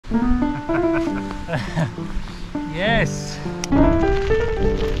Yes.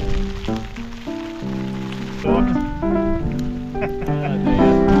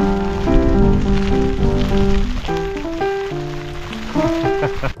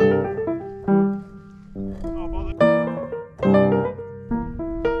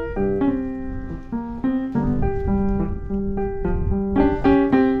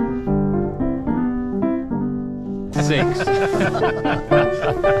 Six.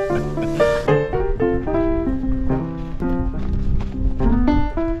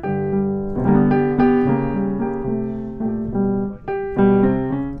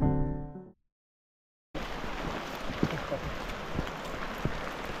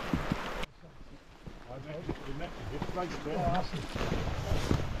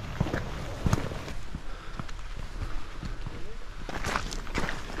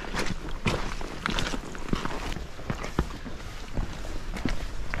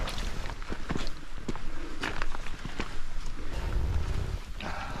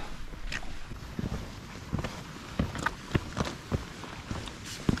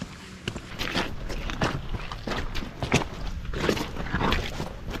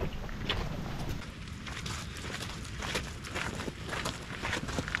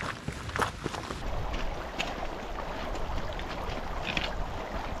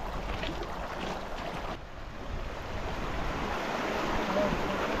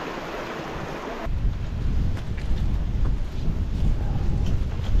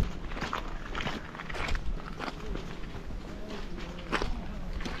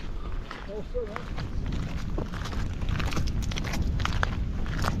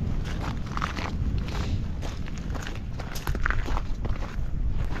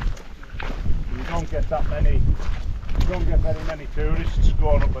 You don't get very many tourists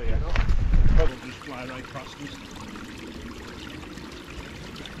going up here. Probably just fly right past us.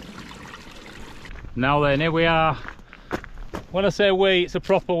 Now then, here we are. When I say we, it's a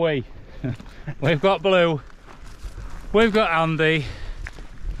proper we. We've got Blue, we've got Andy,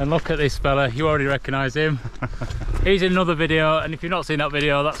 and look at this fella, you already recognise him. He's in another video, and if you've not seen that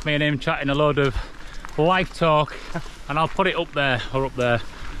video, that's me and him chatting a load of life talk, and I'll put it up there, or up there,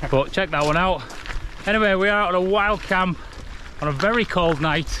 but check that one out. Anyway, we are at a wild camp on a very cold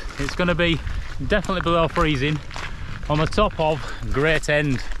night. It's going to be definitely below freezing on the top of Great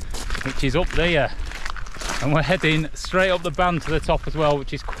End, which is up there, and we're heading straight up the band to the top as well,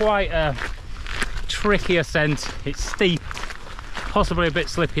 which is quite a tricky ascent. It's steep, possibly a bit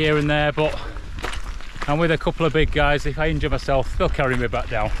slippy here and there, but I'm with a couple of big guys. If I injure myself, they'll carry me back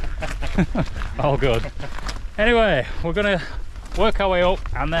down. All good. Anyway, we're gonna work our way up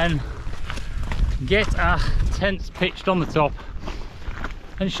and then get our tents pitched on the top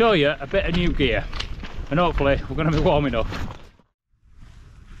and show you a bit of new gear, and hopefully we're going to be warm enough.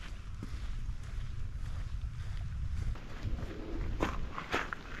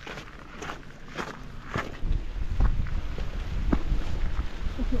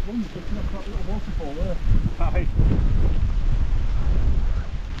 Look at one picking up that little waterfall there. Aye.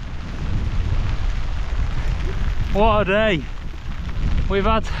 What a day! We've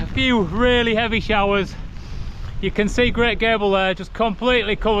had a few really heavy showers. You can see Great Gable there, just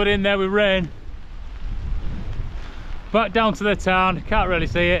completely covered in there with rain. Back down to the town, can't really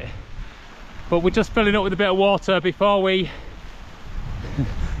see it, but we're just filling up with a bit of water before we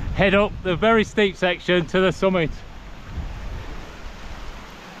head up the very steep section to the summit.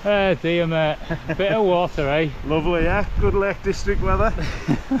 Oh dear mate, bit of water, eh? Lovely, yeah? Good Lake District weather.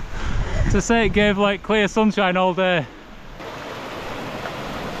 To say it gave like clear sunshine all day.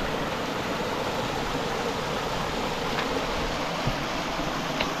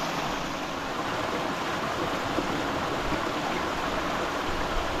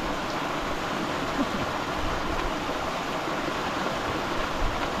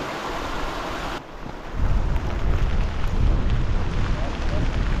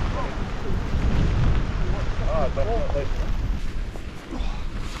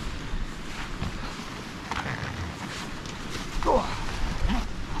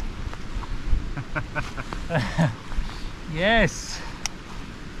 Yes.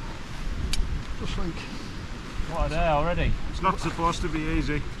 Just like, what a day already. It's not supposed to be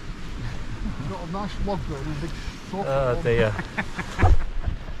easy. Got a nice log there and a big sofa. Oh dear.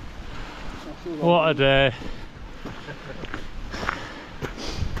 What a day.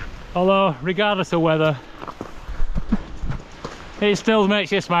 Although, regardless of weather, it still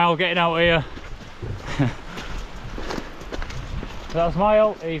makes you smile getting out here. That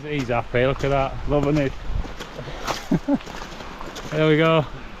smile, he's happy, look at that, loving it. There we go,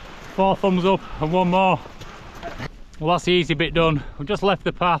 4 thumbs up and 1 more. Well, that's the easy bit done. We've just left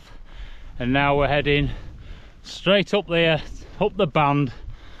the path and now we're heading straight up there, up the band,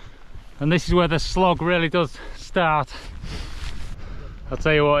 and this is where the slog really does start. I'll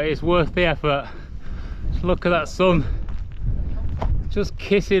tell you what, it's worth the effort. Just look at that sun just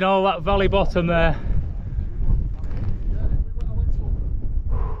kissing all that valley bottom there.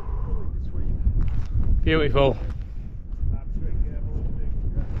 Beautiful.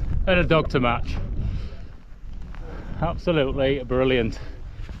 And a dog to match. Absolutely brilliant.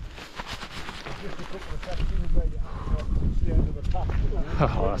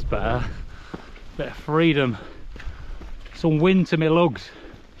 Oh, that's better. Bit of freedom. Some wind to my lugs.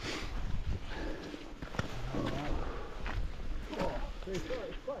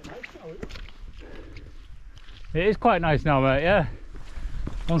 It is quite nice now, mate, yeah.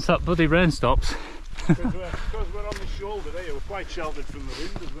 Once that bloody rain stops. Because we're on the shoulder there, we're quite sheltered from the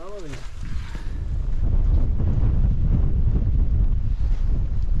wind as well, I think.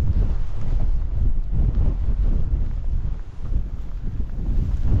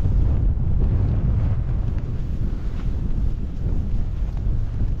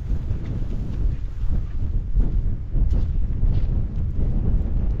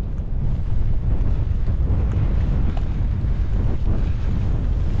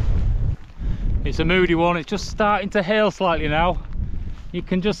 It's a moody one. It's just starting to hail slightly now. You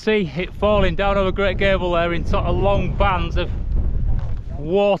can just see it falling down over Great Gable there in sort of long bands of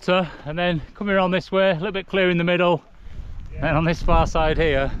water, and then coming around this way, a little bit clear in the middle, and on this far side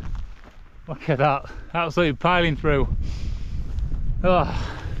here, look at that, absolutely piling through.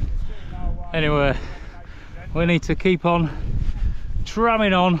 Oh. Anyway, we need to keep on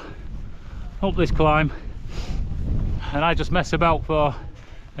tramming on up this climb, and I just mess about for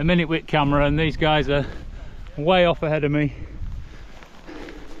a minute with camera, and these guys are way off ahead of me.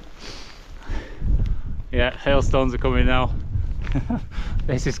 Yeah, hailstones are coming now.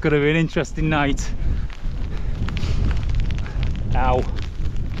 This is going to be an interesting night. Ow.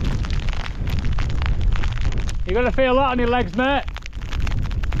 You're going to feel that on your legs, mate.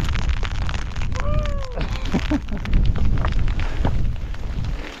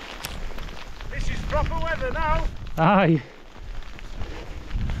 This is proper weather now. Aye.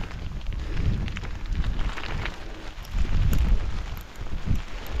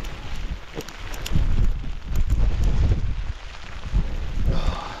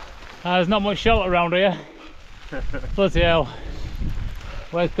 There's not much shelter around here. Bloody hell.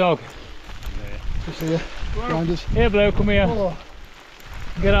 Where's dog? Just here, behind us. Here, Blue, come here. Oh.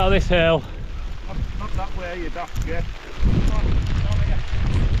 Get out of this hill. Not that way, you daft get. Come on, down here.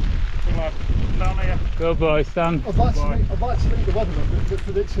 Come on, down here. Good boy, stand. I'd like to meet the weatherman, but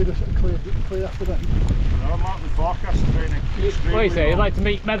predict it clear afternoon. No, I'm out in the forecast training. What do you say? You'd like to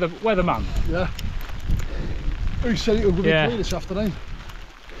meet weatherman? Yeah. Who said it would be Yeah. clear this afternoon?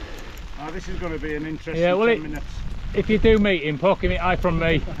 This is going to be an interesting Yeah, well, 10 minutes. If you do meet him, poke him eye from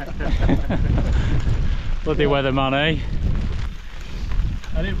me. Bloody weatherman, eh?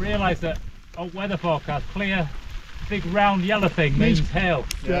 I didn't realise that weather forecast, clear, big round yellow thing means hail.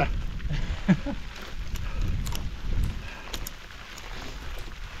 Yeah.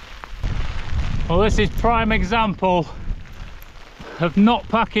 Well, this is prime example of not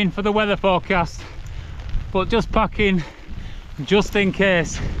packing for the weather forecast, but just packing just in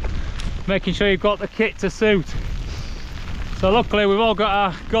case, making sure you've got the kit to suit. So luckily we've all got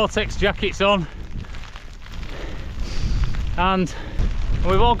our Gore-Tex jackets on, and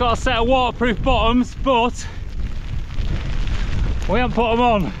we've all got a set of waterproof bottoms, but we haven't put them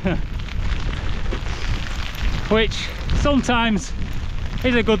on, which sometimes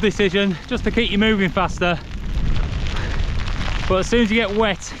is a good decision just to keep you moving faster, but as soon as you get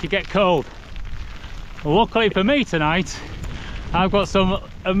wet you get cold. Luckily for me tonight, I've got some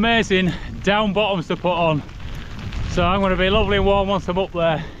amazing down bottoms to put on, so I'm going to be lovely and warm once I'm up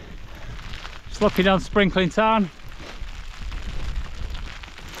there. Just looking down Sprinkling Tarn.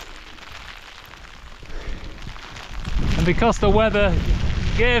 And because the weather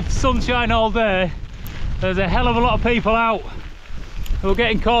gave sunshine all day, there's a hell of a lot of people out who are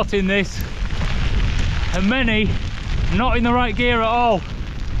getting caught in this, and many not in the right gear at all.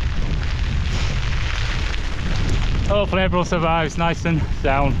 Hopefully everyone survives nice and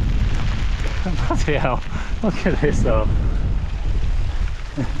down. Bloody hell, look at this though.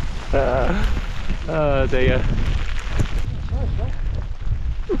 Oh dear.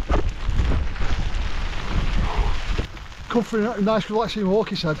 Come for a nice relaxing walk,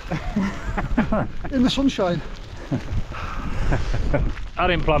 he said. In the sunshine. I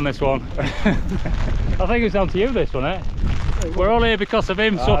didn't plan this one. I think it's down to you, this one, eh? We're all here because of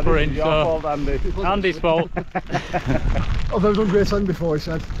him suffering, your so fault, Andy. Andy's fault. I've never done great time before, he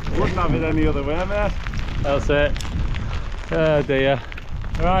said. Wouldn't have it any other way, mate. That's it. Oh dear.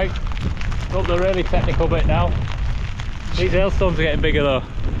 Right, up the really technical bit now. These hailstones are getting bigger though.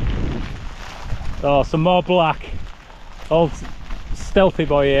 Oh, some more black. Old stealthy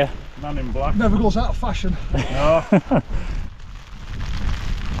boy here. Man in black. Never goes out of fashion. No.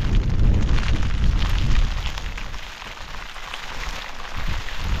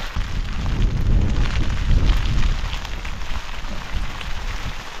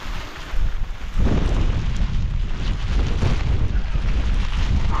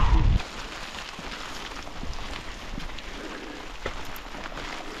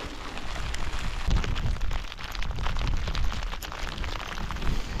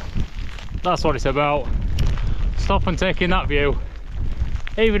 That's what it's about. Stop and take in that view.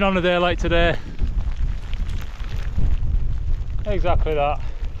 Even on a day like today. Exactly that.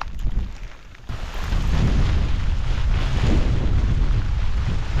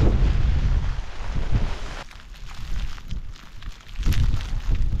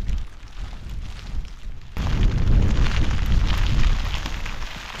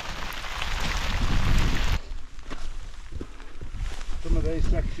 Some of these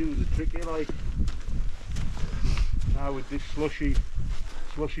sections are tricky, like now with this slushy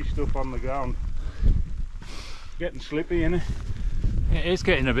stuff on the ground. It's getting slippy, innit? It is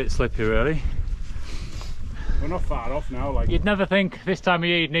getting a bit slippy really. We're not far off now, like. You'd never think this time of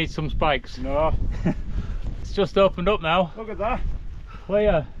year you'd need some spikes. No. It's just opened up now. Look at that.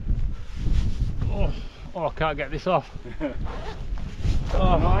 Where? Oh, I can't get this off.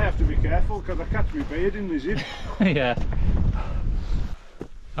 Oh. No, I have to be careful because I catch my beard in the zip. Yeah.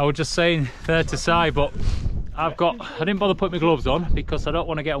 I was just saying there to Si, but I didn't bother putting my gloves on because I don't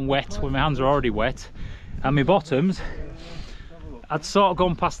want to get them wet when my hands are already wet. And my bottoms, I'd sort of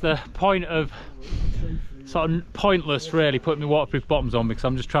gone past the point of sort of pointless really putting my waterproof bottoms on because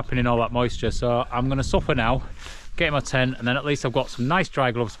I'm just trapping in all that moisture. So I'm going to suffer now, get in my tent, and then at least I've got some nice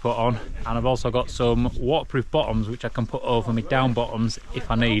dry gloves to put on, and I've also got some waterproof bottoms which I can put over my down bottoms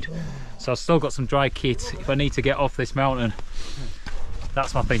if I need. So I've still got some dry kit if I need to get off this mountain.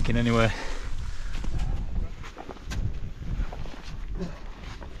 That's my thinking anyway.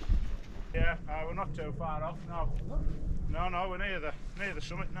 Yeah, we're not too far off now. No, we're near the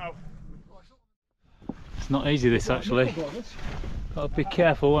summit now. It's not easy this actually. Got to be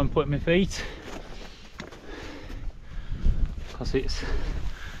careful when putting my feet because it's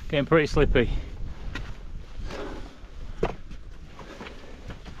getting pretty slippy.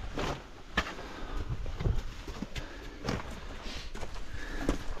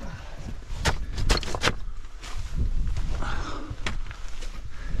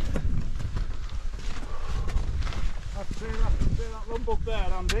 See that lump up there,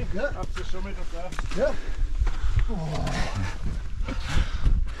 Andy? Yeah. That's the summit up there. Yeah. Oh.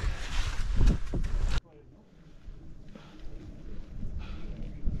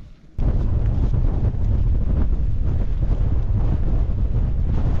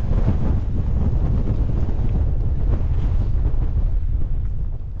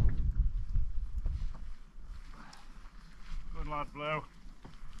 Good lad, Blue.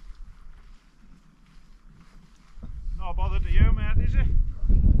 Not bothered to you, mate, is it?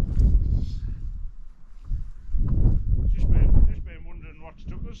 Just been wondering what's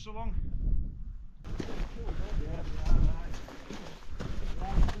took us so long.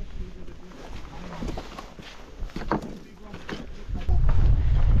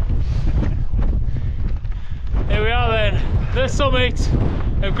 Here we are then, the summit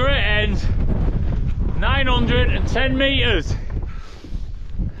of Great End, 910 metres. It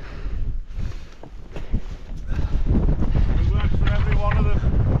works for every one of them.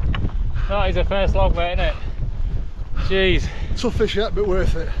 That is a first log, mate, isn't it? Jeez. Tough fish yet, but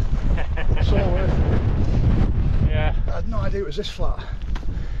worth it. So worth it. Yeah. I had no idea it was this flat.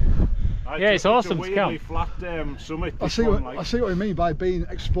 Yeah, it's awesome to It's a weirdly flat summit. I see what you mean by being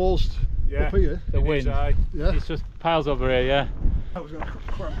exposed up here. The wind. Yeah. It's just piles over here, yeah. I was going to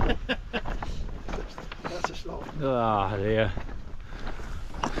cramp. That's a stop. Ah, dear.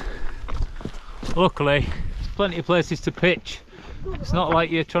 Luckily, there's plenty of places to pitch. It's not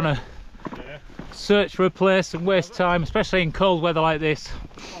like you're trying to search for a place and waste time, especially in cold weather like this.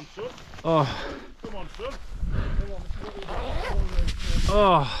 Come on, son. Oh, Come on, son.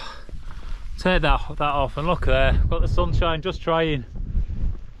 oh. Take that off and look there. Got the sunshine just trying.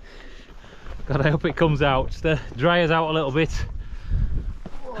 God, I hope it comes out. Just to dry us out a little bit.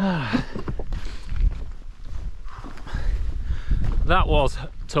 That was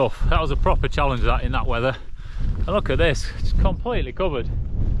tough. That was a proper challenge, that, in that weather. And look at this, it's completely covered.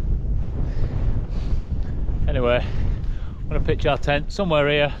 Anyway, I'm going to pitch our tent somewhere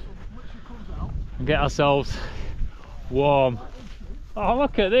here and get ourselves warm. Oh,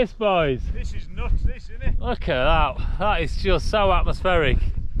 look at this, boys. This is nuts, this, isn't it? Look at that. That is just so atmospheric.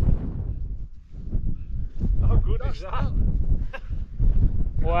 How good is that?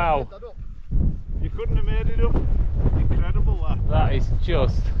 Wow. You couldn't have made it up. Incredible, that. That is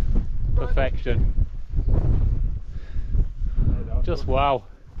just perfection. Just wow.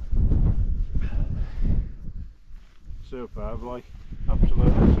 Superb, like.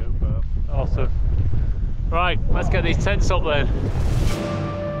 Absolutely superb. Awesome. Right, let's get these tents up then.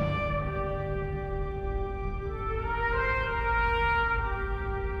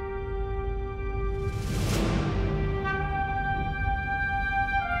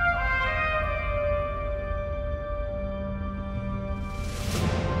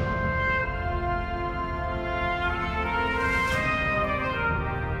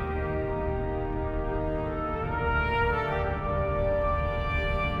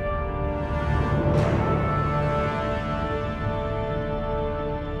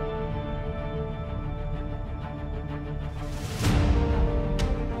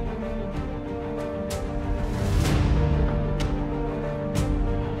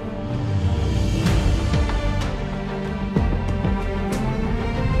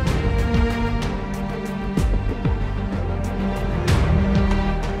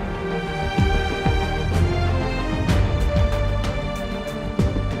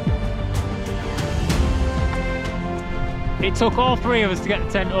 It took all three of us to get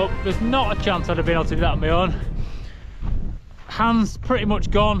the tent up. There's not a chance I'd have been able to do that on my own. Hands pretty much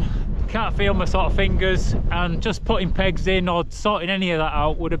gone, can't feel my sort of fingers, and just putting pegs in or sorting any of that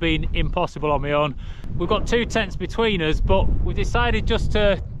out would have been impossible on my own. We've got two tents between us, but we decided just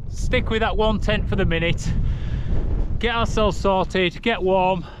to stick with that one tent for the minute, get ourselves sorted, get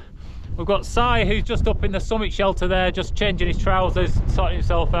warm. We've got Si, who's just up in the summit shelter there, just changing his trousers, sorting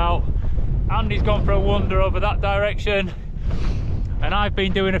himself out. Andy's gone for a wander over that direction, and I've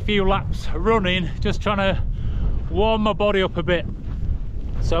been doing a few laps running, just trying to warm my body up a bit.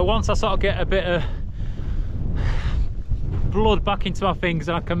 So once I sort of get a bit of blood back into my fingers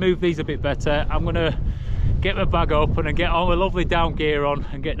and I can move these a bit better, I'm going to get my bag open and get all my lovely down gear on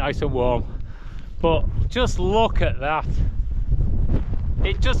and get nice and warm. But just look at that.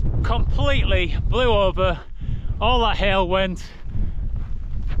 It just completely blew over, all that hail went,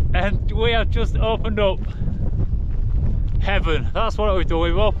 and we have just opened up heaven. That's what we've done,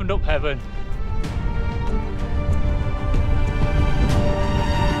 we've opened up heaven.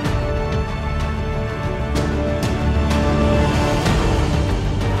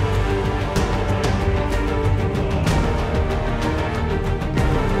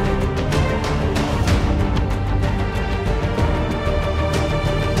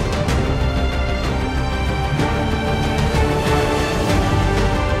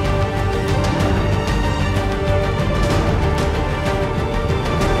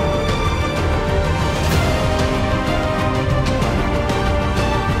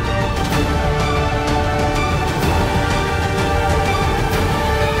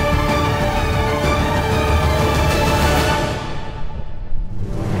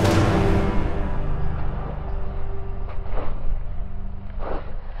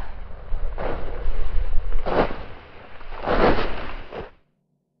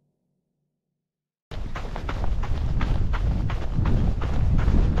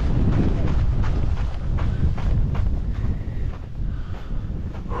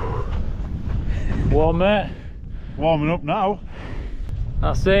 Warm, mate? Warming up now.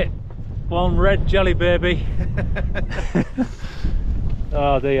 That's it. One red jelly baby.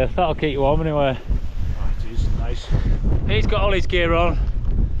 Oh dear, that'll keep you warm anyway. Oh, it is nice. He's got all his gear on.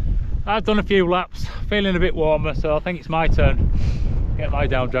 I've done a few laps, feeling a bit warmer, so I think it's my turn. Get my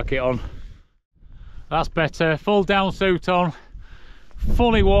down jacket on. That's better. Full down suit on.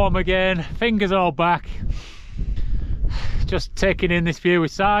 Fully warm again. Fingers all back. Just taking in this view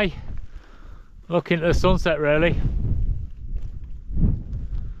with Si. Looking at the sunset really.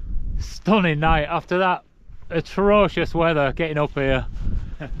 Stunning night after that atrocious weather getting up here.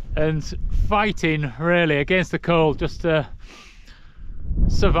 And fighting really against the cold just to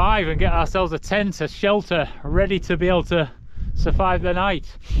survive and get ourselves a tent, a shelter, ready to be able to survive the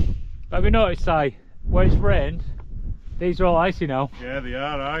night. Have you noticed, Si, where it's rained, these are all icy now? Yeah, they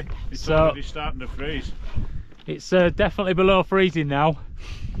are, aye. It's So, already starting to freeze. It's definitely below freezing now.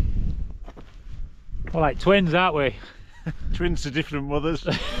 We're like twins, aren't we? Twins to different mothers.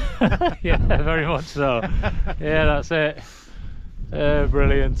 Yeah, very much so. Yeah, that's it.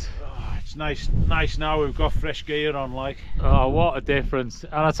 Brilliant. Oh, it's It's nice now we've got fresh gear on, like. Oh, what a difference.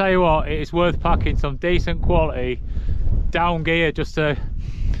 And I tell you what, it is worth packing some decent quality down gear just to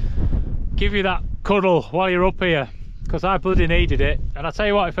give you that cuddle while you're up here, because I bloody needed it. And I tell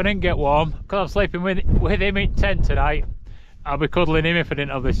you what, if I didn't get warm, because I'm sleeping with him in tent tonight, I'll be cuddling him if I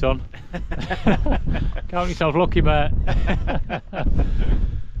didn't have this on. Count yourself lucky, mate.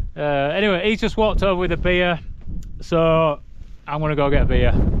 Anyway, he's just walked over with a beer, so I'm going to go get a beer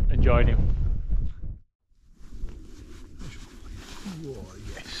and join him. Oh,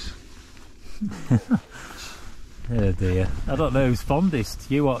 yes. Oh dear. I don't know who's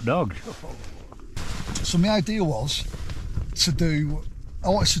fondest, you or dog? So my idea was I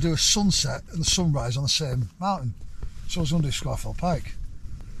wanted to do a sunset and a sunrise on the same mountain. So I was going to do Scarfell Pike.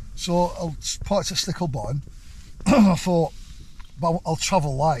 So I'll point to Stickleborn. I thought, but I'll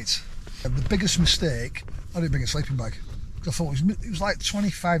travel light. And the biggest mistake, I didn't bring a sleeping bag. I thought it was like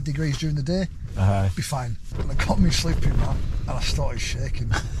 25 degrees during the day. Be fine. And I got me sleeping mat and I started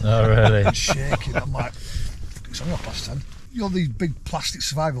shaking. Oh really? Shaking. I'm like, it's only 10:30. You know these big plastic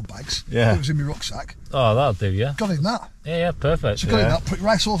survival bags? Yeah. It was in my rucksack. Oh, that'll do, yeah. Got in that. Yeah, perfect. So got in that, put it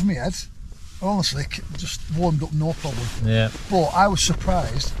right over my head. Honestly, just warmed up, no problem. Yeah. But I was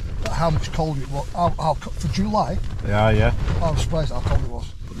surprised at how much colder it was. For July, Yeah. I was surprised at how cold it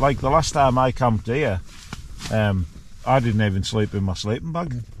was. Like the last time I camped here, I didn't even sleep in my sleeping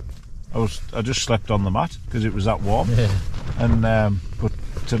bag. I just slept on the mat because it was that warm. Yeah. And but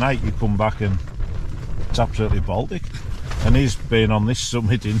tonight you come back and it's absolutely Baltic. And he's been on this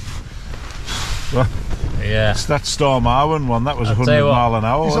summit in. Well, yeah. It's that Storm Arwen one. That was 100 mile an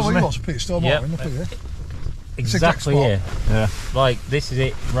hour, Is that wasn't what it? it was, Peter? Storm Yep. Arwen up here? Exactly here. Yeah. Like, this is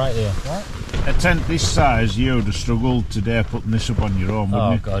it, right here. Right? A tent this size, you would have struggled today putting this up on your own, wouldn't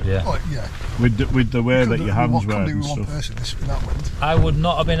Oh you? god, yeah. Oh, yeah. With the way that your hands were Couldn't and do with one stuff. person with that wind. I would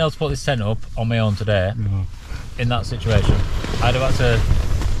not have been able to put this tent up on my own today. No. In that situation. I'd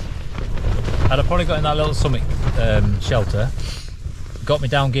have probably got in that little summit shelter, got my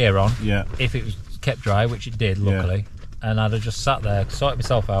down gear on, Yeah. if it was kept dry, which it did, luckily, and I'd have just sat there, sorted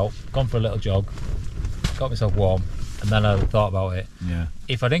myself out, gone for a little jog, got myself warm, and then I'd have thought about it. Yeah.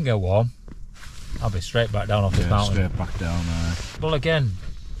 If I didn't get warm, I'll be straight back down off this mountain. Straight back down. Well, again,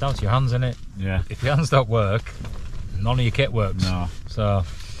 down to your hands, innit? Yeah. If your hands don't work, none of your kit works. No. So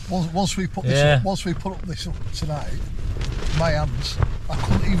Once we put this up, once we put up this up tonight, my hands, I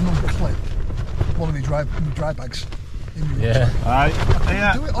couldn't even unclip one of my dry bags. In my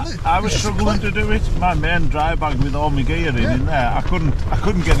rucksack. Do it on it. I was struggling to do it. My main dry bag with all my gear in there. I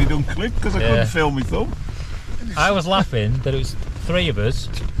couldn't get it unclipped because I couldn't feel my thumb. I was laughing that it was three of us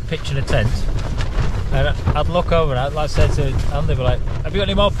pitching a tent, and I'd look over and I said to Andy, be like, have you got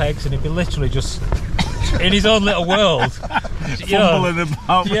any more pegs? And he'd be literally just in his own little world, you know, fumbling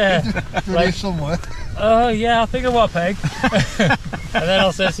about. Like, like, somewhere. oh yeah, I think I want a peg. And then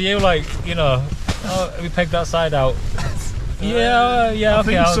I'll say to you, like, you know, oh, have you pegged that side out? Yeah, I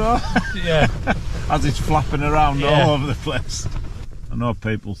think so. Yeah. As it's flapping around all over the place. I know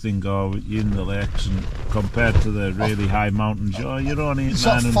people think, oh, you're in the lakes, and compared to the really high mountains, oh, you're only at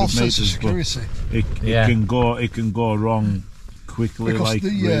 900 metres, but it can go wrong quickly, because like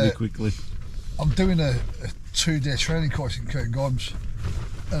really quickly. I'm doing a 2-day training course in Cairngorms,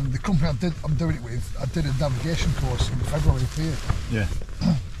 and the company I'm doing it with, I did a navigation course in February up here. Yeah.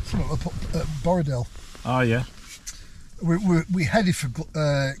 At Borrowdale. Oh yeah. We headed for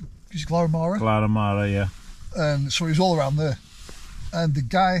Glaramara. Glaramara, yeah. And so it was all around there. And the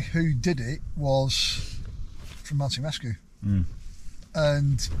guy who did it was from Mountain Rescue.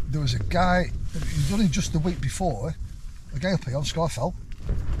 And there was a guy, he'd done it just the week before, a guy up here on Scarfell,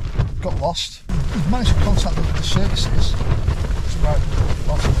 got lost. He managed to contact the services. So right,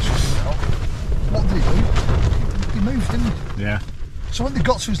 what did he do? He moved, didn't he? Yeah. So when they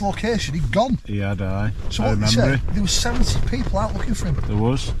got to his location, he'd gone. He had, So I what remember they said, it. there were 70 people out looking for him. There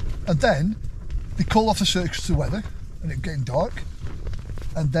was. And then they called off the search to the weather, and it was getting dark.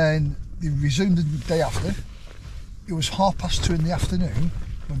 And then they resumed the day after. It was 2:30 in the afternoon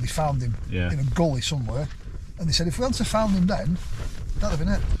when they found him in a gully somewhere. And they said if we hadn't have found him then, that'd have been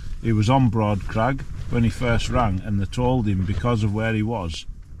it. He was on Broad Crag when he first rang, and they told him, because of where he was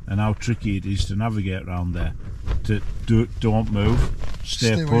and how tricky it is to navigate around there, to don't move,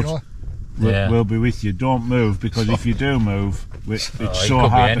 stay put. We'll be with you. Don't move, because if you do move, it's so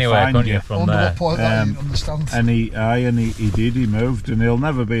hard to find you. From there. And he did. He moved, and he'll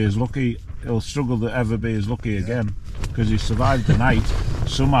never be as lucky. He'll struggle to ever be as lucky again, because he survived the night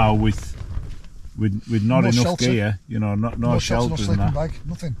somehow with not enough shelter. gear. You know, no shelter, no sleeping bag,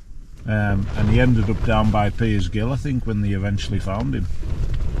 nothing. And he ended up down by Piers Gill, I think, when they eventually found him.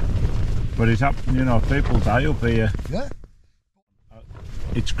 But it happened, you know, people die up here. Yeah.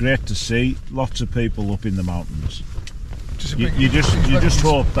 It's great to see lots of people up in the mountains. You just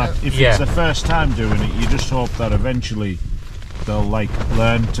hope that if it's the first time doing it, you just hope that eventually they'll like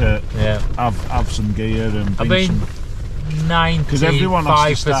learn to have some gear and bring some.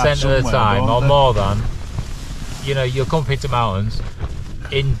 95% of the time, or more than, you know, you'll come into mountains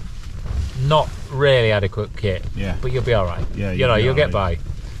in not really adequate kit, but you'll be all right. Yeah, you know, you'll get by.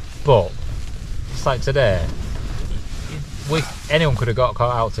 But it's like today. Anyone could have got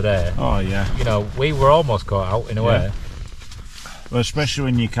caught out today. Oh yeah. You know, we were almost caught out in a way. Well, especially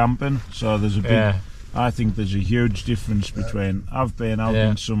when you're camping. So there's a big. I think there's a huge difference between. I've been out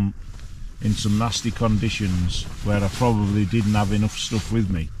in some nasty conditions where I probably didn't have enough stuff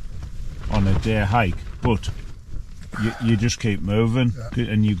with me on a day hike, but you just keep moving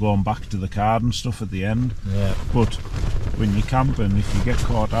and you're going back to the car and stuff at the end. Yeah. But when you're camping, if you get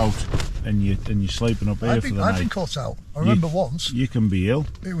caught out and you're sleeping up here for the night, I've been caught out. I remember once. You can be ill.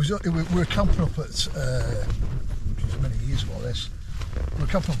 We were camping up at many years ago. We were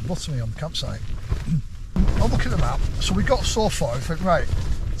camping up at Buttermere on the campsite. I look at the map. So we got so far. We think, right,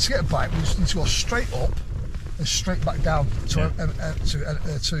 to get a bike, we just need to go straight up and straight back down to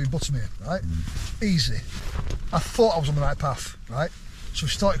Buttermere, right? Easy. I thought I was on the right path, right? So we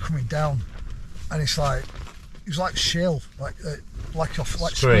started coming down, and it was like shale, like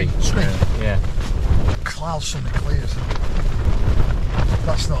screen. Yeah. Clouds suddenly cleared.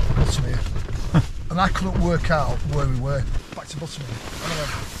 That's not Buttermere. And I couldn't work out where we were. Back to Buttermere. And I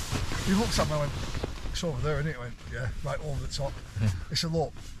went, he looked at me and went, it's over there, isn't it? I went, yeah, right over the top. He said,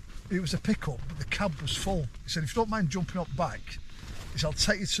 look, it was a pickup, but the cab was full. He said, if you don't mind jumping up back, he said, I'll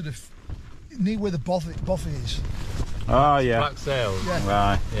take you to near where the bovvy is. Oh, yeah. Black sails. Yeah.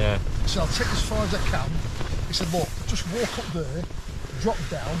 Right. Yeah. So I'll take you as far as I can. He said, look, just walk up there, drop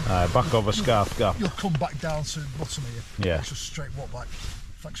down. Back over Scarf Gap. You'll come back down to Buttermere. Yeah. It's just straight walk back.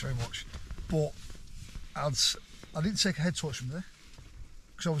 Thanks very much. But I didn't take a head torch from there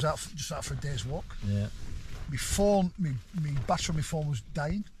because I was just out for a day's walk. Yeah. My phone, my battery on my phone was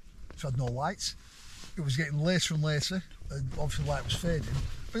dying, so I had no lights. It was getting later and later, and obviously the light was fading.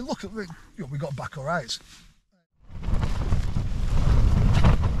 But look at, we got back all right.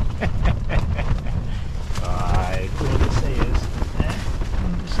 Good to see us.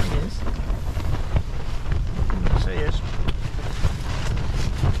 Good to see us. Good to see us.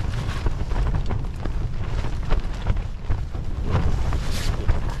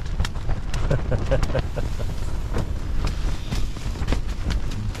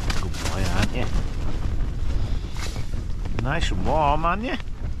 Good boy, aren't you? Nice and warm, aren't you?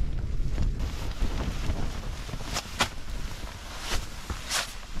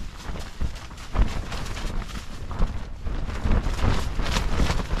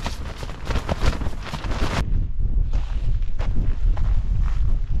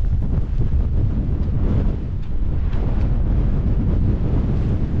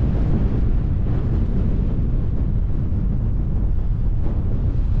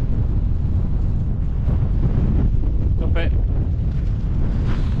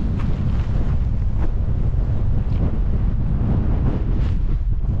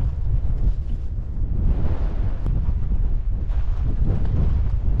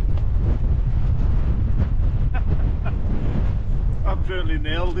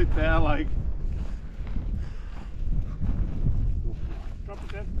 Nailed it there, like. Drop it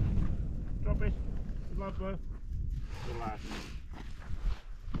then. Drop it. Good lad, bro. Good lad.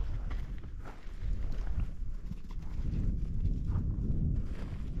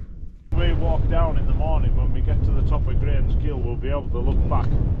 We walk down in the morning, when we get to the top of Grange Gill, we'll be able to look back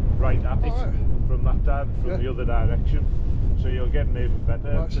right at it from the other direction. So you'll get an even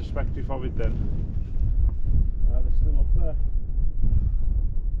better perspective of it then. They're still up there.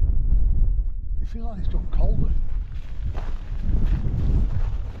 I feel like it's got colder.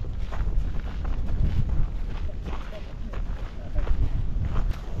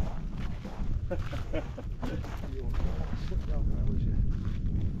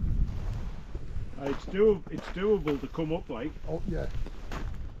 It's doable to come up like. Oh yeah.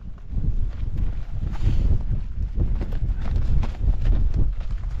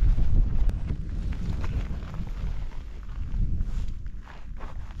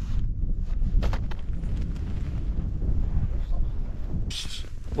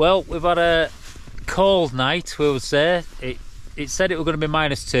 Well, we've had a cold night, we would say. It said it was going to be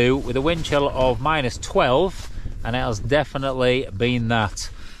 -2 with a wind chill of -12, and it has definitely been that.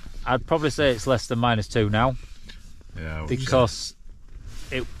 I'd probably say it's less than -2 now. Yeah. Because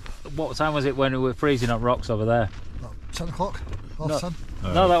what time was it when we were freezing up rocks over there? About 10 o'clock, half No. 10.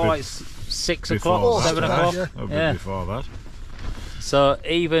 No, that was like 6 o'clock, 7 o'clock. Yeah. A bit Yeah. before that. So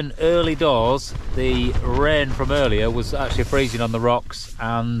even early doors, the rain from earlier was actually freezing on the rocks,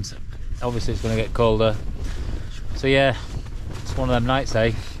 and obviously it's going to get colder. So yeah, it's one of them nights,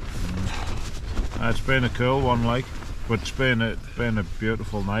 eh? It's been a cool one, like, but it's been a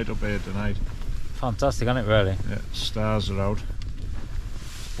beautiful night up here tonight. Fantastic, isn't it, really? Yeah, stars are out.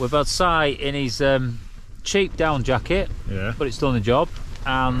 We've had Si in his cheap down jacket, Yeah. but it's done the job.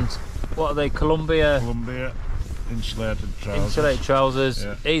 And what are they, Columbia Insulated trousers. insulated trousers?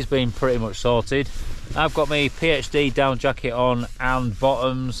 Yeah. He's been pretty much sorted. I've got my PhD down jacket on and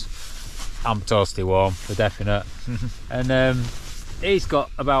bottoms. I'm toasty warm for definite. And he's got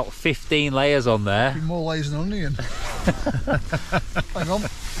about 15 layers on there. Be more layers than an onion. Hang on,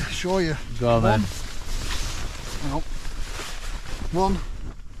 show you. Go on then. Hang on. 1,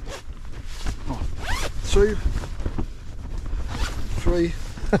 2, 3,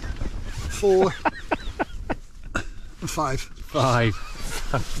 4, and 5.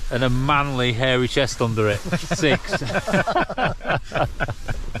 5. And a manly hairy chest under it. 6.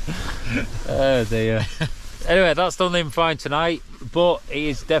 Oh dear. Anyway, that's done him fine tonight, but he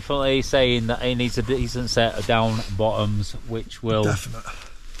is definitely saying that he needs a decent set of down bottoms, which will, Definite.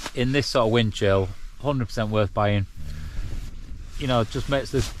 in this sort of wind chill, 100% worth buying. You know, just makes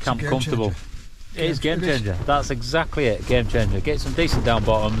the camp game comfortable. changer. It is game It is. changer. That's exactly it, game changer. Get some decent down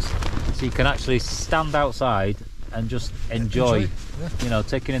bottoms so you can actually stand outside and just enjoy, Yeah. you know,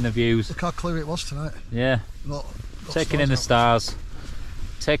 taking in the views. Look how clear it was tonight. Yeah, Not taking in the stars,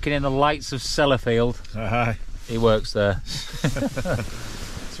 taking in the lights of Sellafield. Aye. He works there.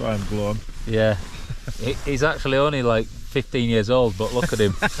 That's why I'm glowing. Yeah, he's actually only like 15 years old, but look at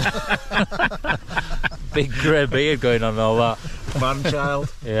him. Big grey beard going on and all that. Man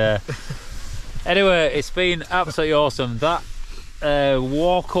child. Yeah. Anyway, it's been absolutely awesome. That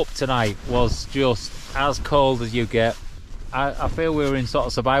walk up tonight was just as cold as you get. I feel we were in sort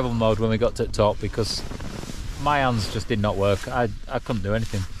of survival mode when we got to the top, because my hands just did not work. I couldn't do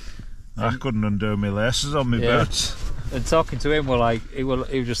anything. I couldn't undo my laces on my Yeah. boots. And talking to him, he was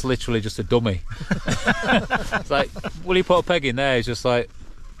just literally just a dummy. It's like, will you put a peg in there? He's just like,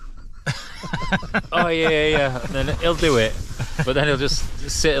 oh yeah. And then he'll do it, but then he'll just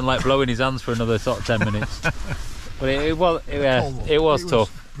sit and like blow in his hands for another sort of 10 minutes. But it was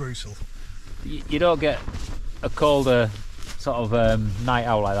tough. Brutal. You don't get a colder sort of night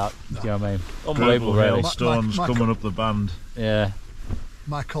out like that. Do you know what I mean? Unbelievable, really. Hailstones My- coming up the band. Yeah.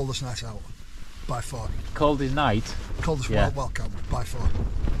 My coldest night out, by far. Coldest night. Coldest Yeah. wild camp, by far.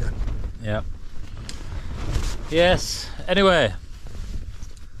 Yeah. Yeah. Yes. Anyway,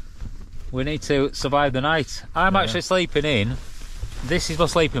 we need to survive the night. I'm actually sleeping in. This is my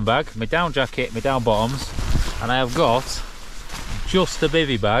sleeping bag, my down jacket, my down bottoms, and I have got just a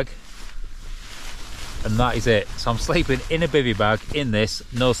bivvy bag, and that is it. So I'm sleeping in a bivvy bag in this,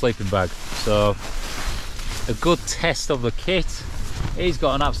 no sleeping bag. So a good test of the kit. He's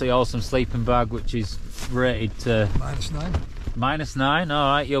got an absolutely awesome sleeping bag, which is rated to -9. -9.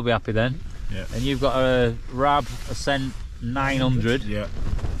 All right, you'll be happy then. Yeah. And you've got a Rab Ascent 900 Yeah.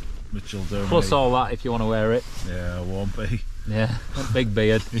 Which will do plus me. all that if you want to wear it. Yeah, I won't be. Yeah, big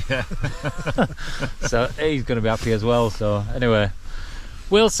beard. Yeah. So he's going to be happy as well. So anyway,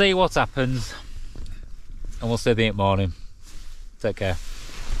 we'll see what happens, and we'll see you in the morning. Take care.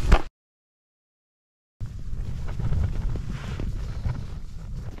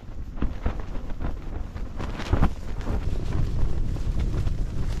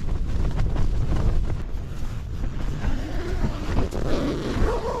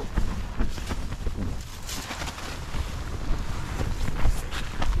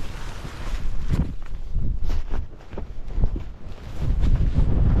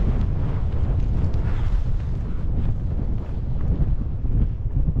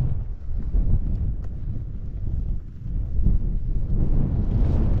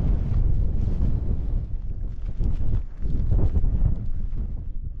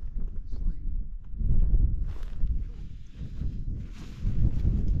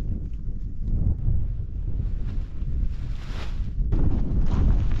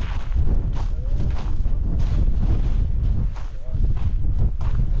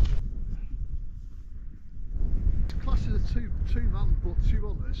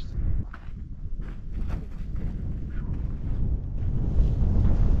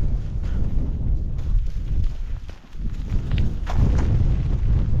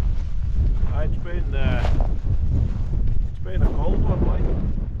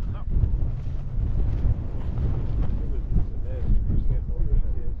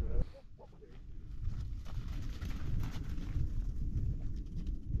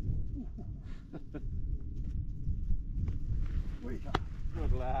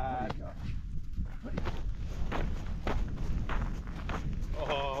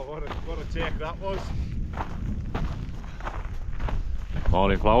 take that was.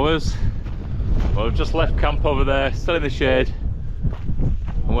 Morning, flowers. Well, we've just left camp over there, still in the shade,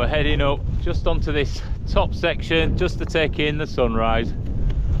 and we're heading up just onto this top section just to take in the sunrise.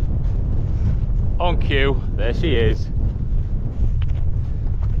 On cue, there she is.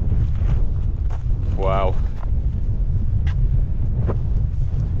 Wow.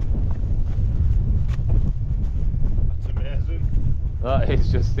 That's amazing. That is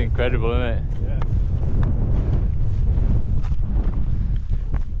just incredible, isn't it? Yeah.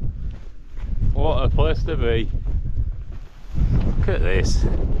 What a place to be. Look at this.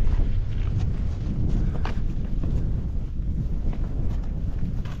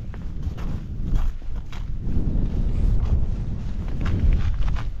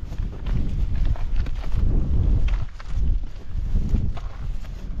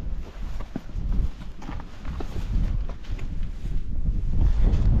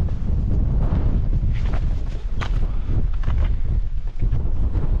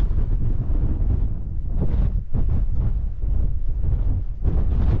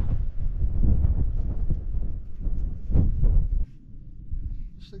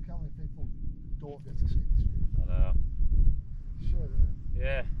 Think how many people don't get to see this. I know. Sure, isn't it?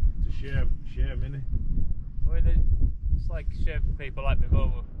 Yeah. It's a shame, innit? I mean, it's like a shame for people like my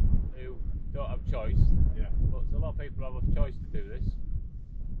mum who don't have choice. Yeah. But there's a lot of people who have a choice to do this.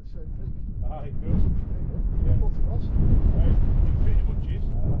 The same thing. Ah, it does. Yeah. Thought it was. Right, it pretty much is.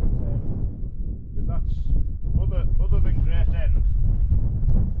 But that's other than Great End.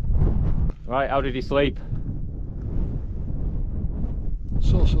 Right, how did he sleep?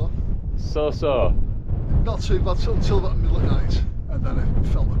 So. Not too bad until about the middle of the night, and then it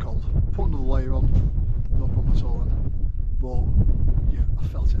felt the cold. Put another layer on, no problem at all then. But yeah, I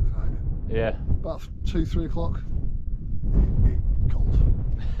felt it in the night. Yeah. About 2-3 o'clock, it cold.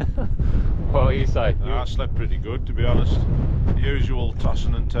 What were you saying? No, I slept pretty good, to be honest. Usual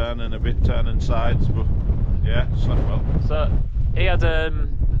tossing and turning, a bit turning sides, but yeah, slept well. So he had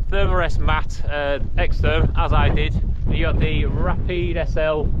Thermarest mat extern, as I did. You got the Rapid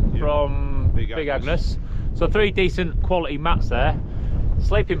SL from Big Agnes. So 3 decent quality mats there.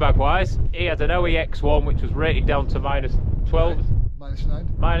 Sleeping bag wise, he had an OEX one which was rated down to -12.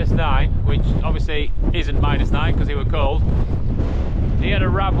 -9, which obviously isn't -9 because he was cold. He had a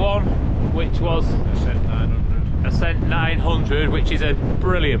RAV one which was Ascent 900. Ascent 900, which is a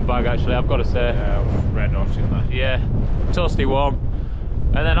brilliant bag actually, I've got to say. Yeah, I've read off in that. Yeah, toasty warm.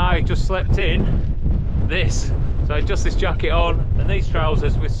 And then I just slept in this. So just this jacket on and these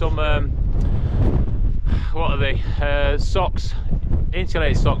trousers with some what are they? Socks,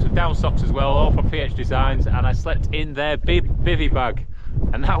 insulated socks with down socks as well, all from PH Designs, and I slept in their BIVVY bag,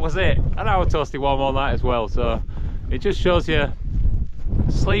 and that was it. And I was toasty warm all night as well. So it just shows you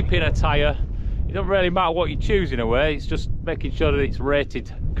sleeping attire. It doesn't really matter what you choose in a way. It's just making sure that it's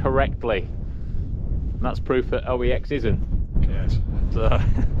rated correctly. And that's proof that OEX isn't. Yes. So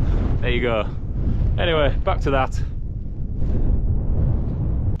there you go. Anyway, back to that.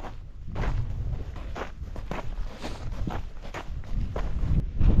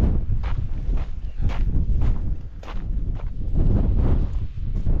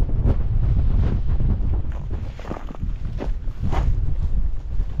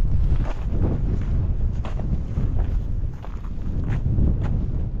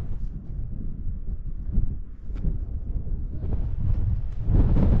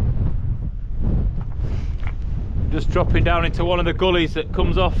 Just dropping down into one of the gullies that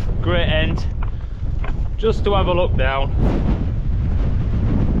comes off Great End, just to have a look down.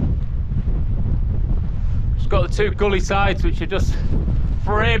 It's got the 2 gully sides which are just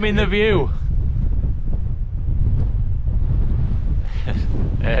framing the view.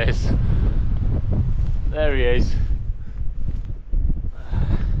 There he is.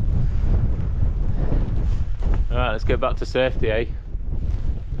 Alright, let's get back to safety, eh?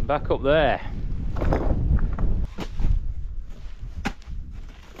 And back up there.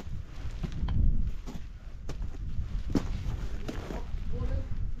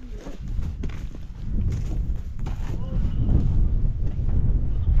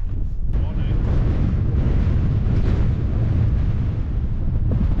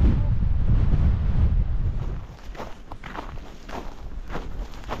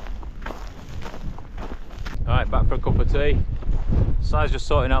 Back for a cup of tea. Si's just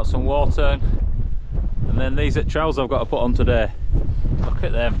sorting out some water, and then these trousers I've got to put on today. Look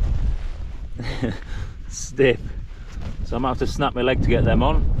at them. Stiff. So I might have to snap my leg to get them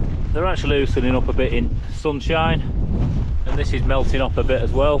on. They're actually loosening up a bit in sunshine, and this is melting off a bit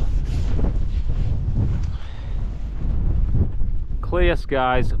as well. Clear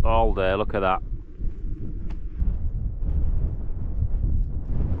skies all day, look at that.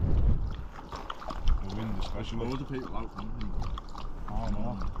 The wind especially. Loads of people out camping. I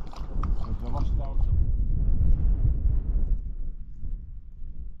know. They've lost out.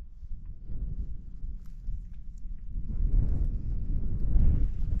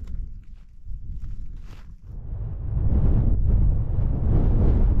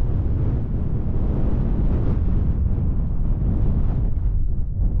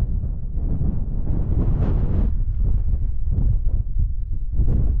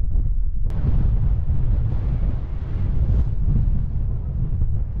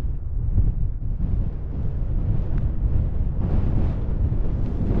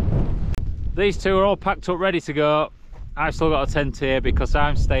 These two are all packed up ready to go. I've still got a tent here because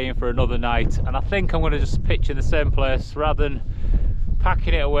I'm staying for another night, and I think I'm going to just pitch in the same place rather than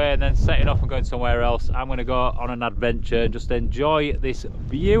packing it away and then setting off and going somewhere else. I'm going to go on an adventure and just enjoy this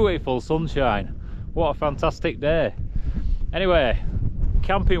beautiful sunshine. What a fantastic day. Anyway,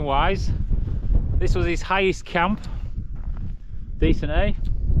 camping wise, this was his highest camp. Decent, eh?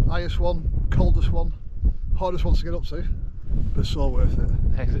 Highest one, coldest one, hardest one to get up to, but so worth it.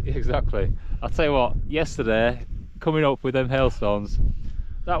 Exactly. I'll tell you what, yesterday, coming up with them hailstones,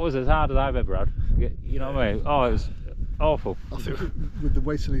 that was as hard as I've ever had. You know what I mean? Oh, it was awful. I think with the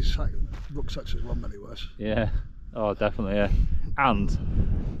weight in his rucksacks as well, many worse. Yeah. Oh, definitely, yeah.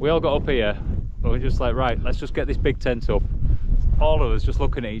 And we all got up here, and we're just like, right, let's just get this big tent up. All of us just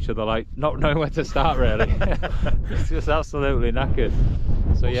looking at each other like, not knowing where to start, really. It's just absolutely knackered.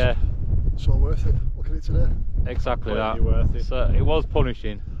 So, yeah. So worth it, looking at it today. Exactly that. Worth it. So, it was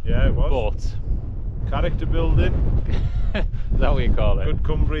punishing. Yeah, it was. But Character building. is that what you call it? Good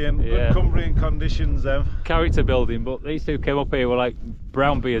Cumbrian, Yeah. good Cumbrian conditions them. Character building, but these two came up here were like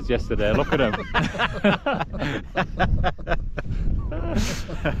brown beards yesterday. Look at them.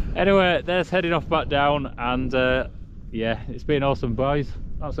 Anyway, there's heading off back down, and yeah, it's been awesome, boys.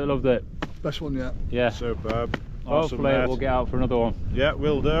 Absolutely loved it. Best one yet. Yeah. Superb. Awesome, Hopefully mate. we'll get out for another one. Yeah,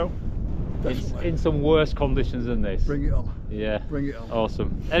 we'll do. In some worse conditions than this. Bring it on. Yeah. Bring it on.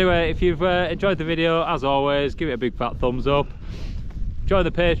 Awesome. Anyway, if you've enjoyed the video, as always, give it a big fat thumbs up. Join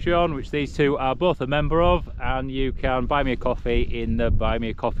the Patreon, which these two are both a member of, and you can buy me a coffee in the buy me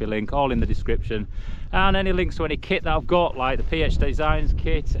a coffee link, all in the description. And any links to any kit that I've got, like the PH Designs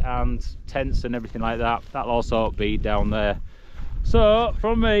kit and tents and everything like that, that'll also be down there. So,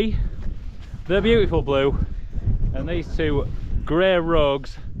 from me, the beautiful Blue, and these two grey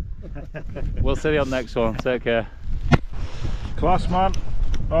rogues, we'll see you on the next one. Take care. Class, man.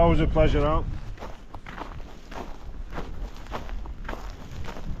 Always a pleasure out.